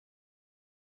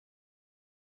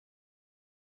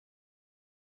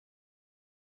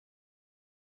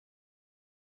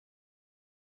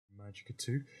Magicka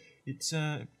 2. It's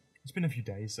been a few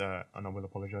days, and I will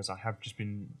apologise. I have just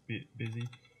been a bit busy.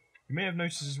 You may have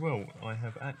noticed as well, I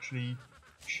have actually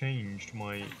changed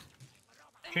my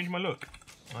look.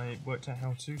 I worked out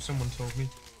how to. Someone told me.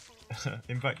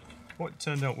 In fact, what it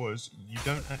turned out was you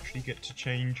don't actually get to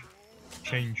change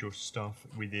your stuff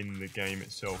within the game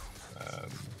itself.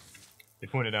 They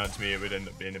pointed out to me it would end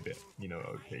up being a bit,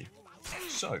 OP.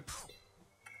 So,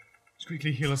 let's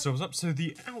quickly heal ourselves up. So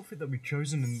the outfit that we've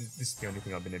chosen, and this is the only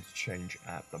thing I've been able to change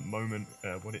at the moment,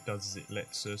 what it does is it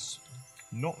lets us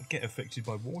not get affected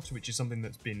by water, which is something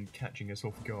that's been catching us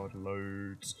off guard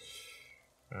loads.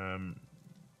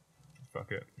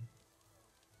 Fuck it.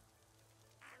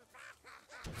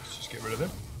 Let's just get rid of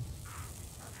them.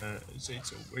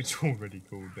 It's already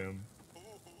cooled down.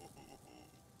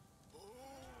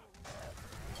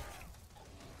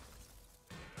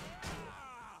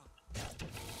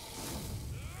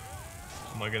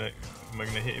 Am I gonna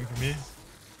hit him from here?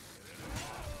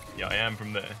 Yeah, I am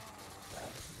from there.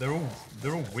 They're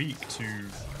all weak to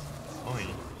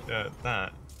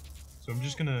that. So I'm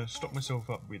just gonna stock myself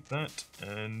up with that,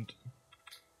 and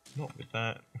not with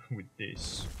that, with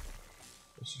this.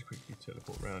 Let's just quickly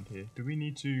teleport around here. Do we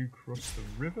need to cross the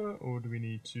river, or do we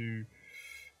need to...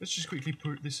 Let's just quickly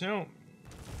put this out.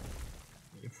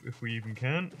 If we even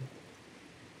can.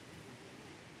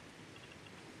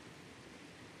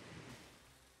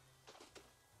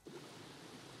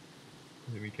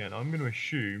 I think we can. I'm going to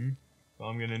assume that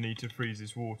I'm going to need to freeze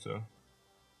this water.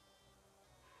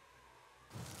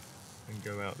 And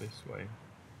go out this way.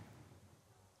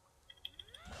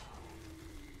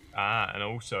 Ah, and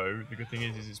also, the good thing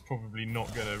is it's probably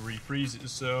not going to refreeze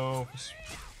itself.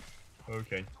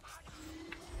 Okay.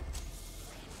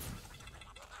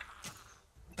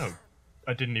 Oh,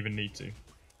 I didn't even need to.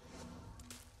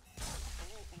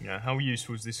 Yeah, how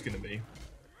useful is this going to be?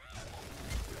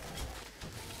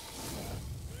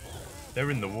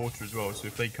 They're in the water as well, so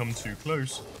if they come too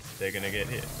close, they're going to get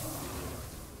hit.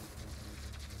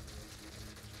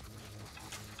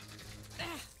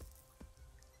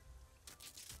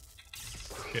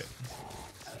 Shit.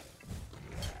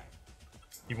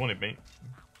 He wanted me.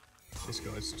 This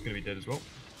guy's going to be dead as well.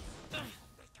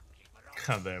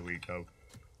 Ah, there we go.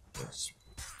 Let's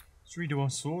redo our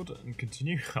sword and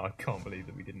continue. I can't believe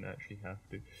that we didn't actually have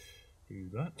to do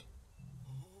that.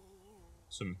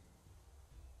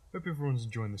 Hope everyone's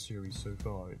enjoying the series so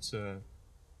far. It's a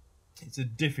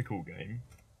difficult game.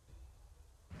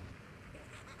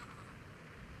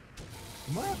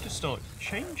 We might have to start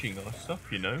changing our stuff,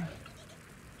 you know.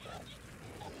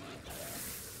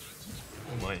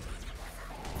 Oh my.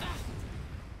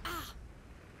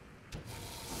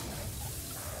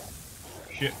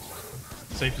 Shit.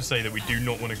 Safe to say that we do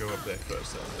not want to go up there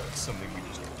first. That's something we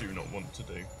just do not want to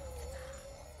do.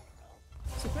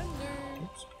 Surrender.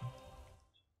 Oops.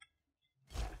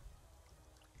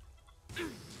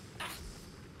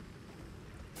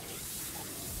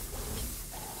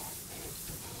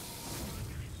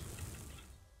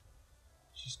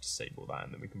 Just disable that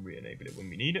and then we can re-enable it when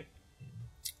we need it.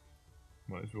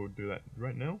 Might as well do that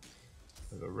right now.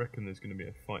 I reckon there's going to be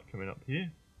a fight coming up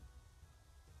here.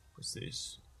 What's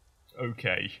this?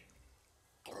 Okay.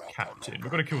 Captain.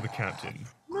 We've got to kill the captain.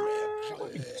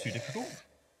 Might be too difficult.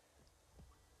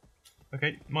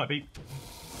 Okay, might be.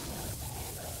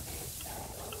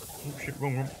 Oh shit,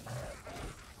 wrong.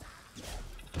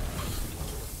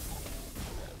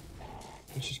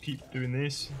 Let's just keep doing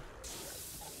this.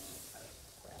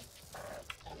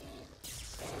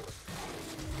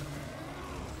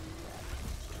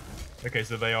 Okay,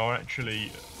 so they are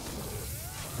actually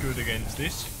good against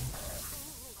this.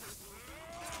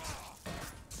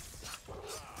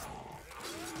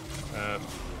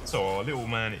 So our little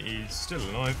man is still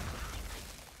alive.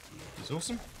 He's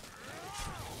awesome.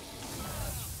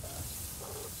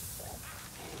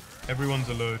 Everyone's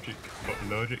allergic,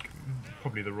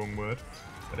 probably the wrong word,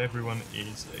 but everyone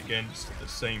is against the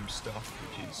same stuff,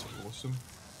 which is awesome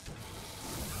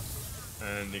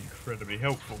and incredibly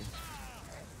helpful.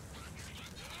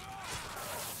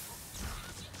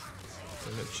 So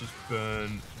let's just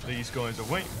burn these guys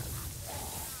away.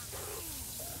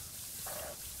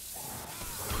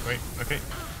 Great, okay.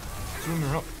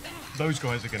 Swimmer up. Those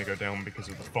guys are going to go down because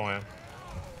of the fire.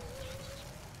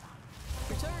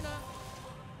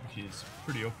 Which is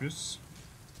pretty obvious.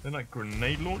 They're like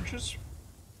grenade launchers.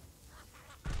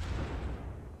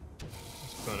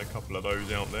 Let's burn a couple of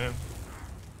those out there.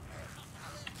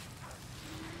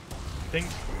 I think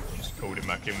we've just called it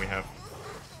back in, we have.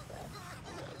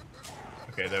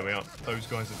 Okay, there we are. Those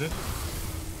guys are dead.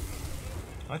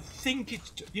 I think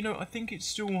it's, I think it's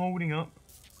still holding up.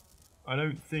 I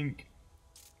don't think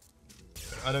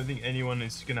I don't think anyone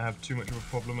is going to have too much of a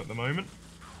problem at the moment.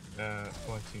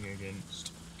 Fighting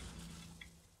against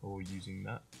or using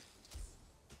that.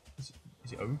 Is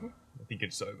it over? I think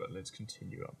it's over. Let's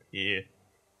continue up here.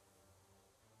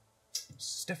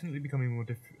 It's definitely becoming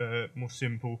more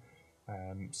simple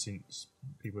since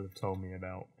people have told me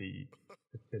about the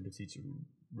ability to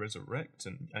resurrect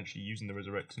and actually using the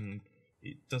resurrect, and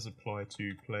it does apply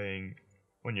to playing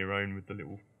on your own with the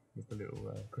little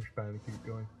Crash Bandicoot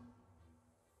guy.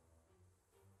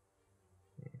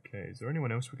 Okay, is there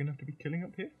anyone else we're gonna have to be killing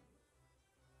up here?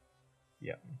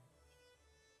 Yeah.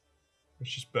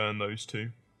 Let's just burn those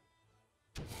two.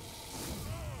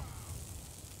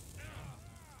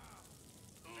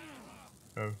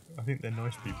 Oh, I think they're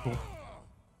nice people.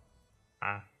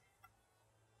 Ah.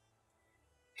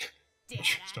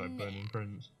 Started burning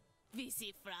friends.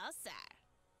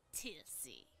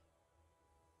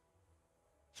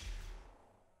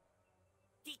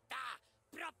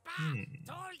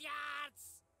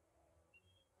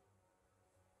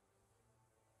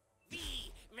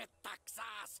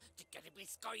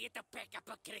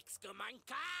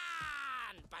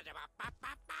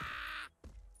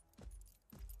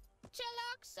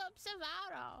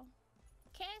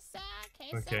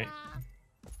 Okay.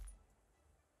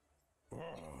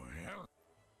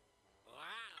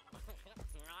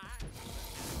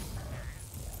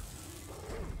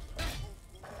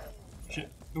 Shit.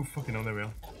 Oh, fucking hell, there we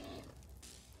are.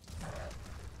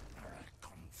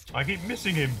 I keep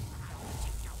missing him.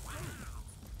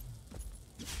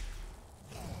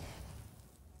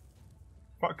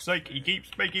 Fuck's sake, he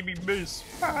keeps making me miss.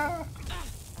 Ah.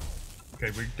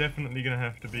 Okay, we're definitely gonna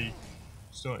have to be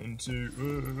starting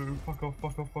to... fuck off,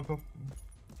 fuck off, fuck off.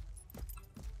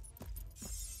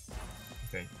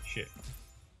 Okay, shit.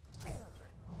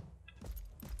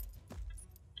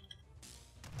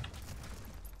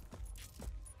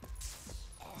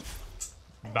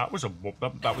 That was a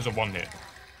one hit.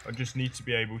 I just need to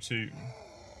be able to...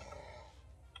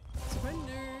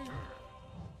 Surrender.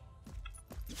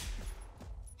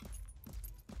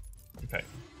 Okay.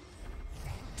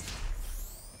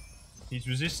 He's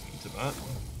resistant to that.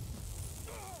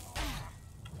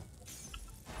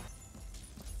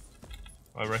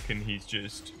 I reckon he's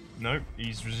just... Nope,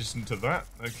 he's resistant to that.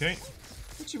 Okay.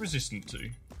 What's he resistant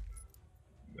to?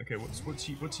 Okay, what's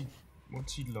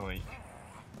he like?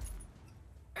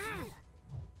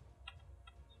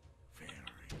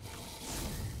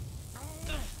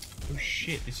 Oh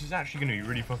shit, this is actually going to be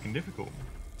really fucking difficult.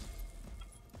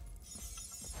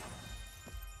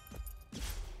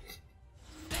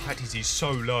 The fact is, he's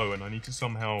so low and I need to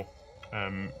somehow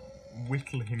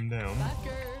whittle him down.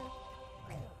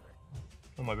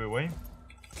 On my way.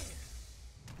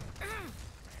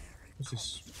 What's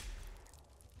this?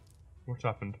 What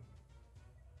happened?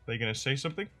 Are they going to say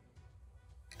something?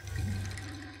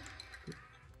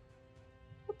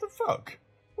 What the fuck?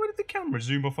 Why did the camera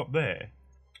zoom off up there?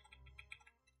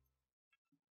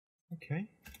 Okay.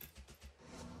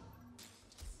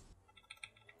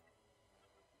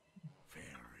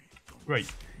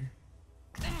 Great.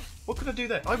 What could I do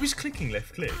there? I was clicking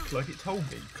left click, like it told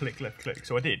me. Click left click,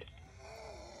 so I did.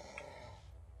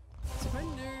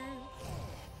 Surrender.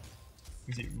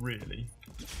 Is it really?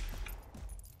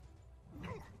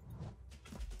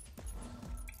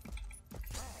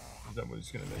 Is that what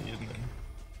it's going to be, isn't it?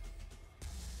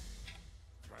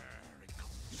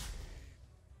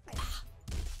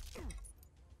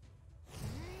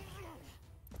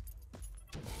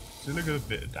 So look at a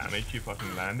bit of damage if I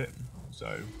can land it.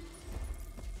 So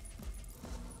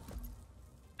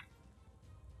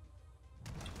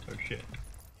oh shit.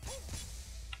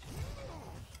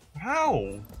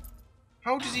 How?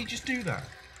 How does he just do that?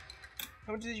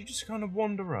 How does he just kind of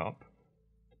wander up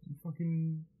and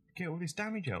fucking get all this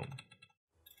damage out?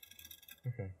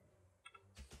 Okay.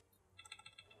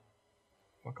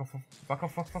 Fuck off, fuck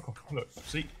off, fuck off. Look,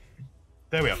 see?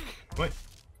 There we are. Right.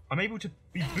 I'm able to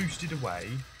be boosted away,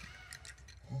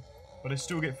 but I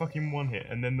still get fucking one hit,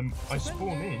 and then I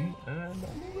spawn in, and I'm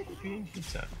already being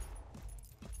hit at.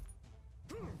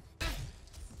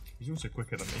 He's also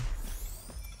quicker than me.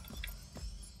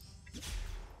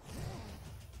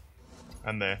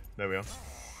 And there we are.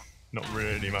 Not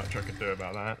really much I could do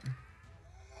about that.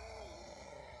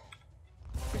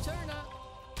 Return up.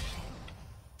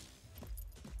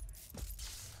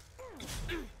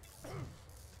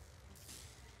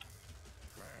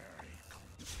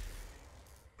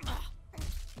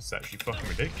 It's actually fucking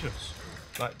ridiculous.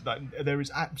 Like there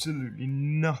is absolutely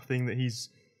nothing that he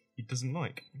doesn't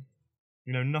like.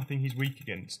 You know, nothing he's weak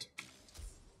against.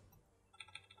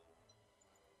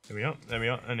 There we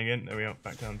are, and again, there we are,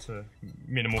 back down to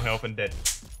minimal health and dead.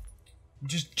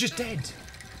 Just dead.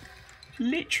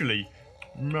 Literally,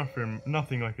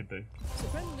 nothing I could do.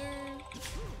 Surrender.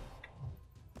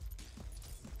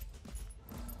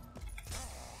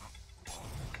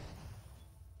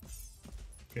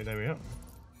 Okay, there we are.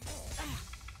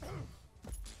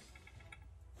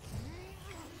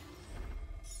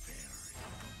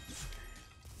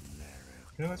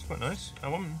 Yeah, that's quite nice. I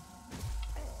want.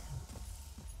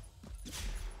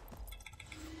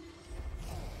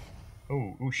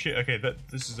 Oh shit! Okay,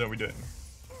 this is how we do it.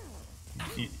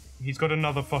 He's got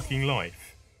another fucking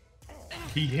life.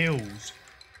 He heals.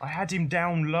 I had him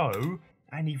down low,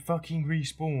 and he fucking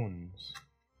respawns.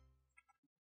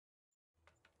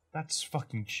 That's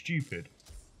fucking stupid.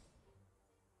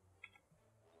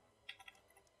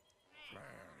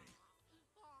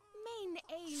 Main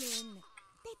Aelin.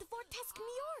 Det vortesk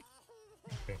mjord.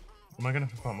 Okay. Am I gonna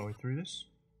have to find my way through this?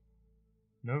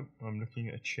 Nope, I'm looking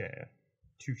at a chair.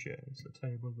 2 chairs, a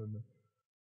table, and a...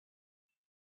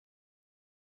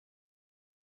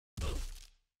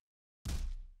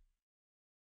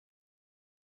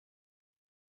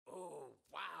 Oh,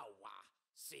 wow!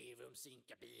 Sevum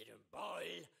sinka birum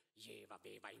boll. Geva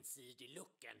veva insid I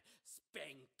lucken.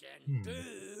 Spänken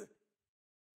du.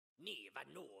 Neva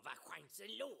nova chansen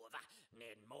lova.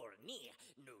 Ned morne.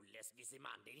 Nulles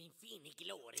visimanden infini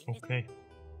glory. Okay.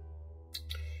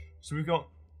 So we've got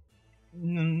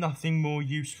nothing more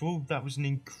useful. That was an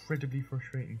incredibly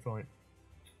frustrating fight.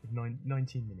 With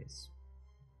 19 minutes.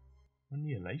 1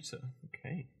 year later.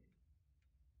 Okay.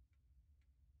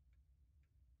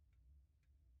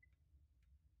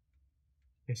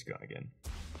 This guy again.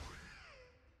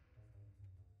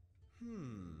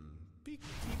 Picky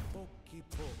pocky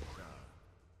poka.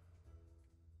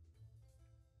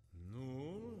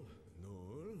 Null.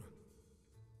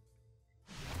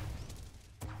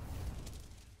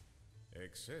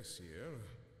 Excelsior.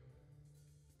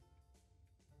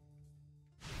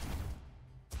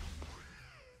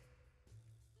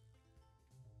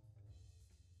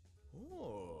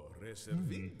 Oh,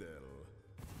 reservidel.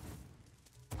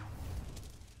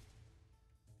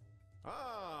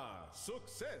 Ah,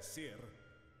 successor.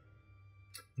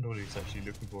 I don't know what he's actually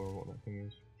looking for or what that thing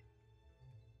is.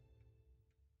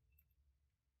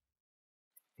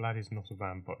 Vlad is not a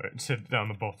vampire. It said down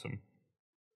the bottom.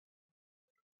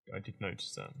 I did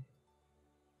notice that.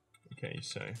 Okay,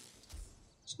 so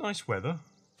it's nice weather.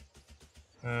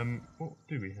 What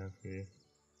do we have here?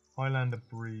 Highlander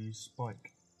Breeze,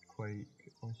 Spike,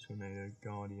 Quake, Ice Tornado,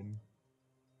 Guardian.